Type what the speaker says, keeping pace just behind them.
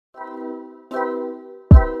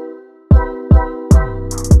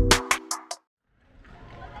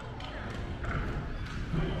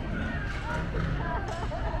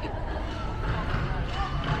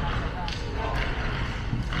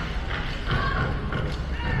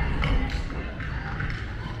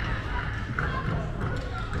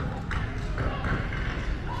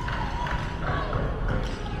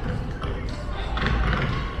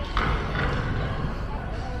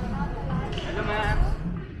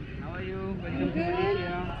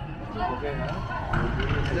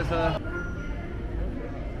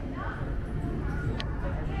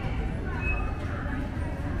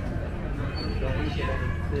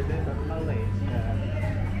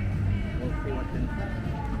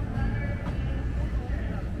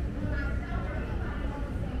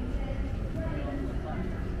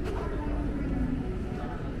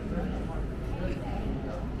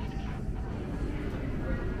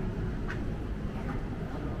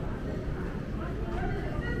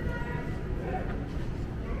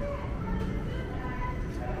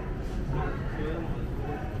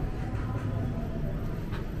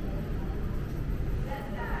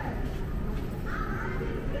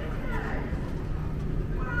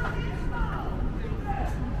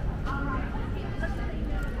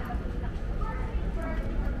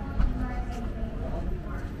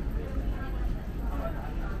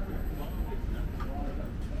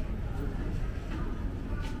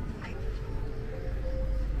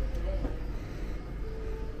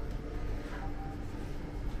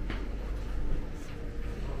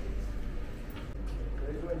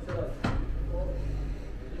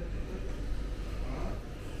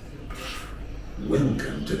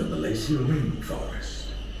Welcome to the Malaysia Rain Forest.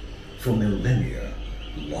 For millennia,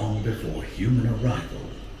 long before human arrival,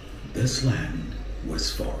 this land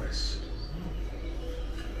was forest.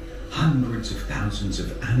 Hundreds of thousands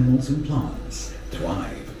of animals and plants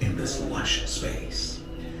thrive in this lush space,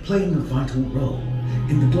 playing a vital role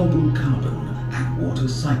in the global carbon and water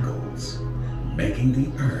cycles, making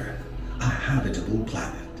the Earth a habitable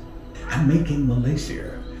planet, and making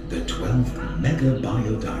Malaysia the 12th mega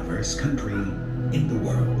biodiverse country in the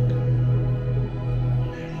world.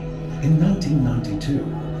 In 1992,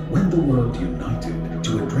 when the world united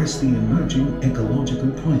to address the emerging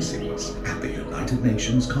ecological crises at the United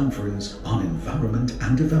Nations Conference on Environment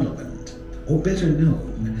and Development, or better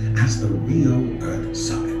known as the Rio Earth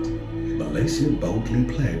Summit, Malaysia boldly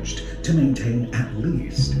pledged to maintain at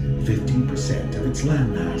least 50% of its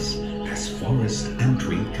landmass as forest and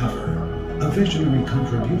tree cover, a visionary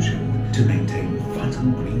contribution to maintain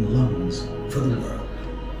vital green lungs for the world.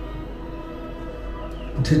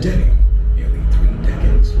 Today, nearly 3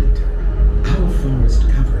 decades later, our forest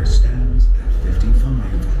cover stands at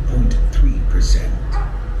 55.3%.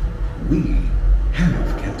 We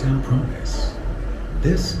have kept our promise.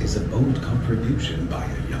 This is a bold contribution by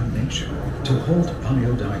a young nation to halt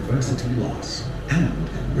biodiversity loss and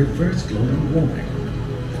reverse global warming,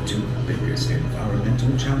 the 2 biggest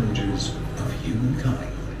environmental challenges of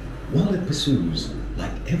humankind, while it pursues,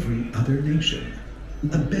 like every other nation,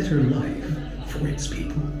 a better life for its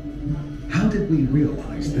people. How did we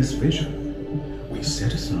realize this vision? We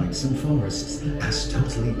set aside some forests as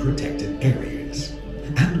totally protected areas,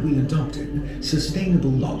 and we adopted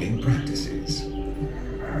sustainable logging practices.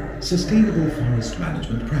 Sustainable forest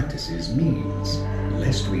management practices means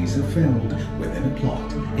less trees are felled within a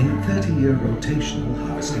plot in a 30-year rotational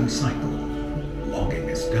harvesting cycle. Logging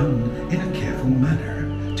is done in a careful manner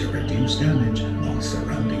to reduce damage on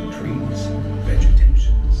surrounding trees,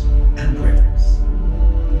 vegetations, and rivers.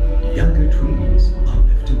 Younger trees are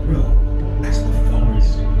left to grow as the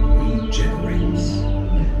forest regenerates.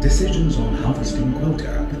 Decisions on harvesting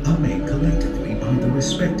quota are made collectively by the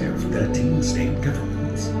respective 13 state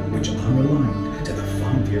governments, which are aligned to the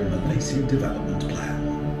 5-year Malaysia Development Plan.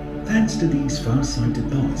 Thanks to these far-sighted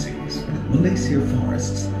policies, Malaysia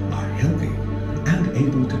forests are healthy and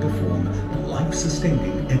able to perform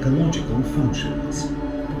life-sustaining ecological functions.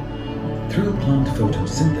 Through plant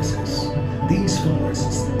photosynthesis, these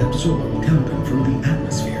forests absorb carbon from the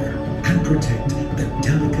atmosphere and protect the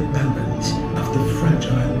delicate balance of the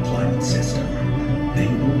fragile climate system. They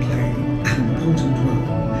will play an important role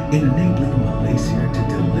in enabling Malaysia to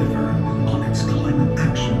deliver on its climate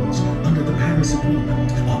actions under the Paris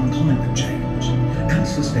Agreement on climate change and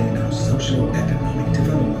sustain our socio-economic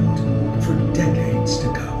development for decades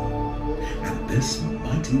to come. And this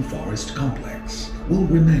mighty forest complex will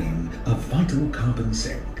remain a vital carbon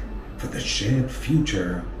sink for the shared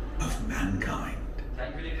future of mankind.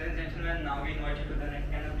 Thank you, ladies and gentlemen. Now we invite you to the next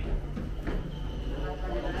canopy.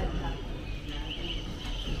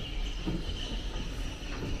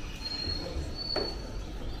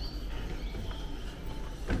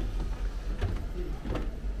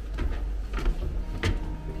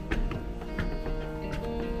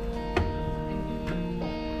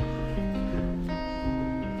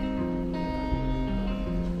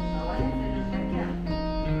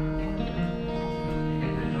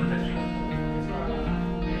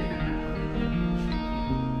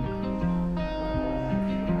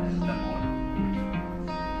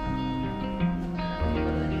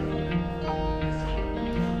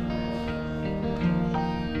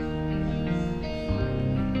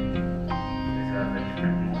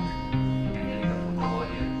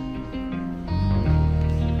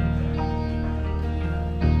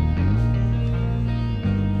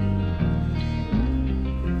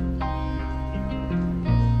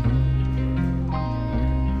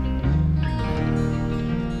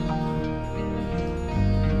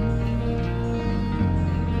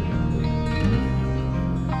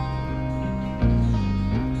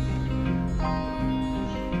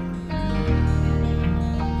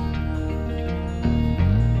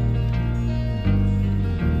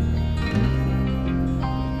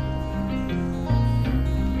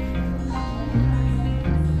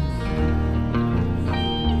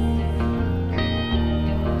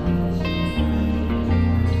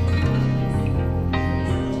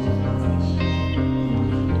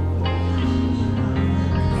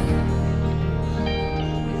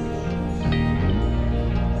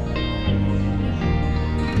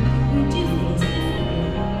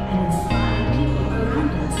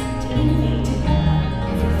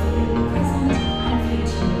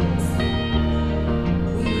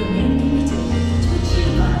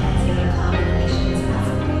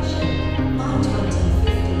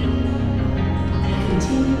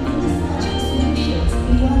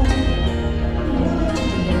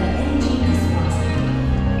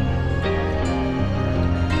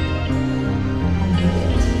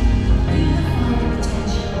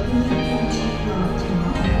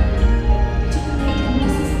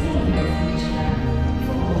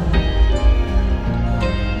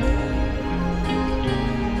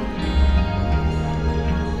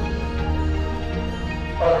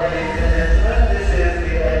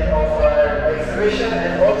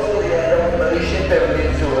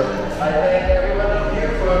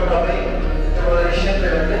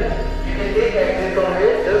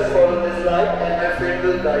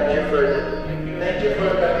 will guide you further. Thank you for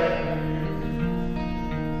coming.